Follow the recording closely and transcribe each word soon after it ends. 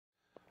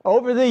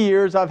Over the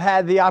years, I've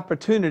had the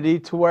opportunity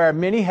to wear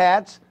many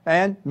hats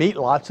and meet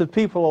lots of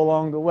people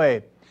along the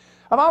way.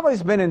 I've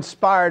always been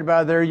inspired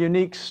by their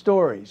unique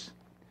stories.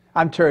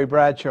 I'm Terry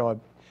Bradshaw.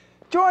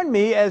 Join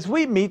me as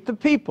we meet the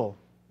people,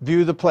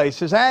 view the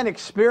places, and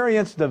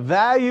experience the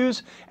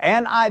values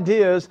and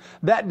ideas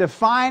that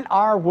define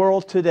our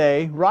world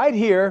today, right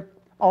here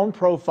on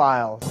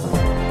Profiles.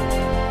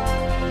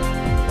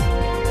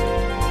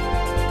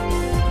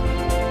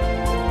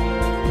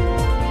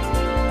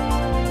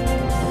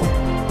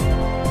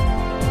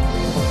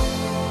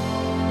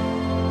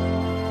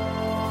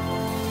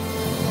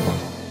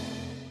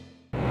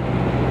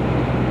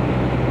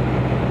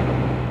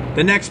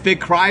 The next big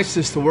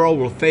crisis the world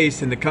will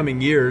face in the coming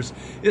years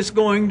is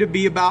going to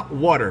be about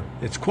water,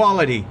 its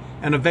quality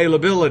and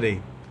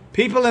availability.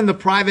 People in the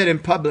private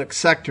and public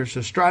sectors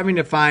are striving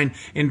to find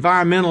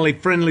environmentally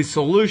friendly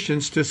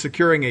solutions to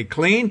securing a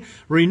clean,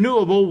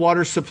 renewable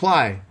water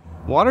supply.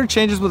 Water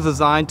changes was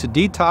designed to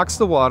detox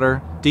the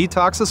water,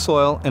 detox the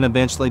soil, and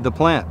eventually the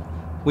plant.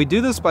 We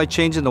do this by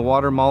changing the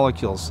water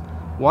molecules.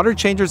 Water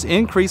changers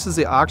increases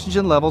the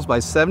oxygen levels by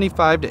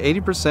 75 to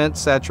 80%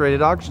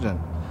 saturated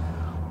oxygen.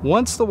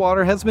 Once the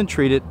water has been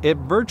treated, it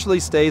virtually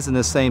stays in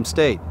the same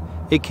state.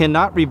 It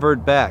cannot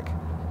revert back.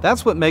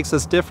 That's what makes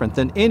us different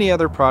than any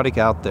other product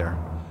out there.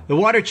 The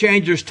water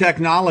changers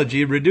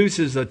technology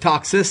reduces the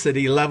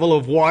toxicity level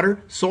of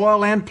water,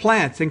 soil, and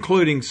plants,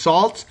 including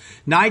salts,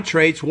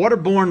 nitrates,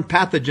 waterborne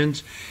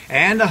pathogens,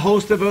 and a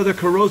host of other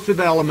corrosive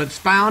elements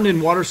found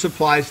in water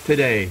supplies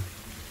today.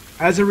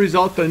 As a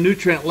result, the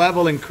nutrient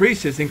level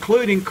increases,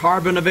 including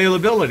carbon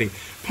availability.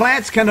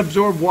 Plants can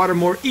absorb water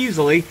more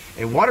easily,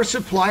 and water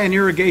supply and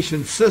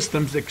irrigation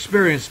systems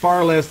experience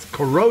far less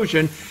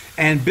corrosion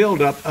and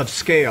buildup of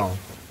scale.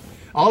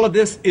 All of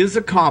this is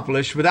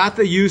accomplished without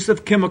the use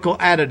of chemical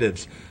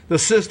additives. The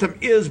system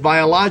is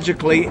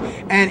biologically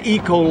and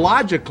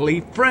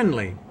ecologically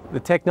friendly.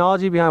 The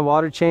technology behind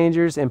water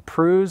changers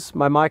improves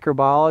my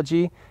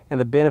microbiology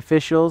and the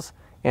beneficials,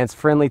 and it's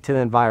friendly to the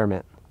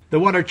environment. The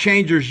water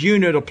changers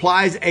unit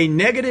applies a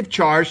negative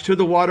charge to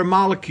the water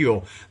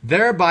molecule,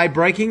 thereby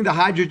breaking the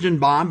hydrogen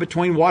bond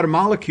between water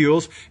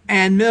molecules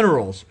and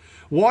minerals.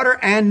 Water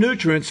and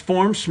nutrients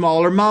form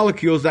smaller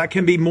molecules that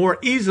can be more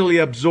easily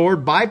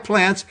absorbed by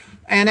plants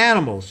and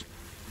animals.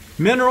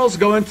 Minerals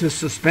go into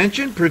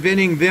suspension,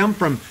 preventing them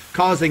from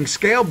causing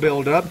scale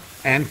buildup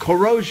and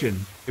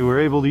corrosion. We were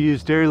able to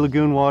use dairy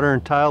lagoon water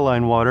and tile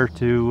line water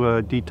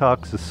to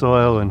detox the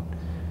soil and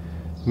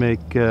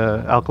make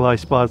alkali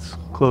spots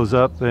close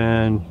up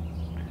and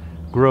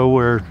grow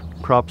where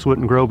crops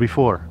wouldn't grow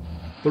before.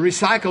 The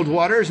recycled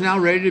water is now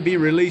ready to be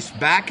released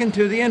back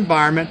into the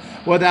environment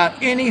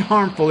without any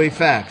harmful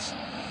effects.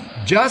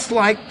 Just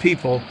like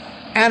people,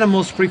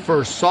 animals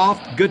prefer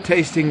soft,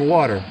 good-tasting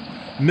water.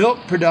 Milk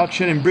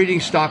production and breeding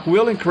stock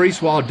will increase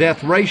while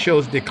death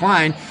ratios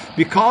decline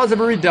because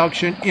of a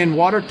reduction in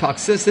water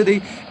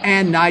toxicity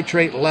and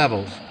nitrate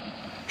levels.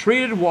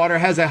 Treated water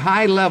has a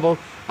high level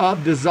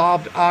of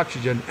dissolved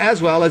oxygen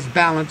as well as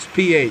balanced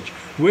pH,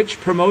 which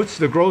promotes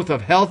the growth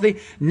of healthy,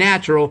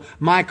 natural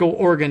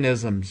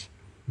microorganisms.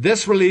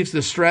 This relieves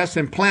the stress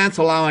in plants,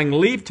 allowing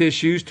leaf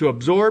tissues to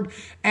absorb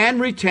and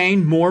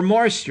retain more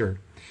moisture.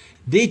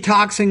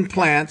 Detoxing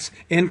plants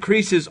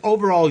increases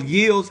overall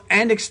yields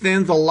and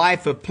extends the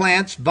life of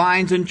plants,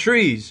 vines, and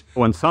trees.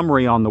 In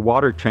summary on the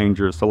water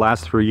changers, the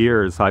last 3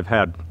 years I've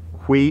had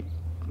wheat,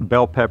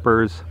 bell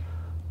peppers,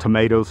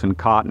 tomatoes, and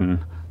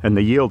cotton, and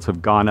the yields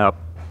have gone up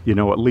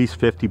at least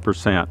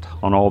 50%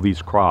 on all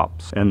these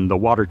crops, and the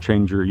water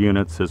changer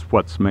units is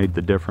what's made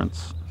the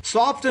difference.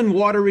 Softened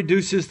water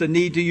reduces the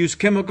need to use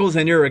chemicals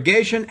in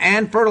irrigation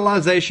and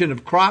fertilization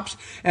of crops,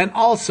 and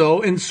also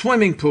in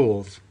swimming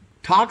pools.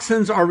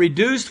 Toxins are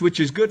reduced, which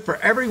is good for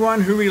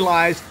everyone who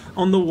relies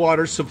on the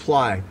water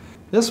supply.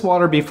 This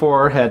water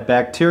before had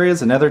bacteria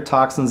and other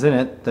toxins in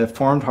it that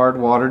formed hard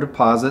water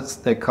deposits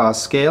that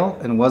caused scale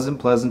and wasn't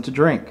pleasant to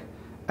drink.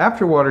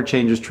 After water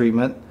changers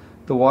treatment,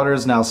 the water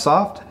is now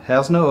soft,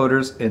 has no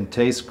odors, and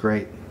tastes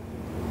great.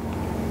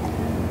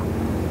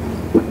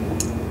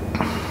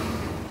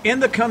 In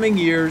the coming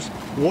years,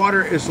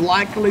 water is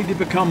likely to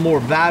become more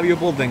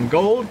valuable than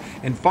gold,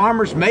 and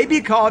farmers may be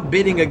caught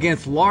bidding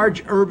against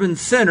large urban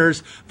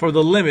centers for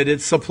the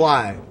limited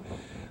supply.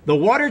 The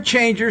water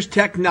changers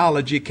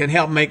technology can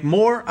help make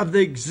more of the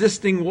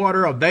existing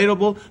water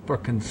available for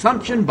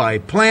consumption by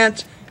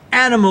plants,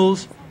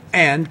 animals,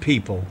 and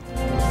people.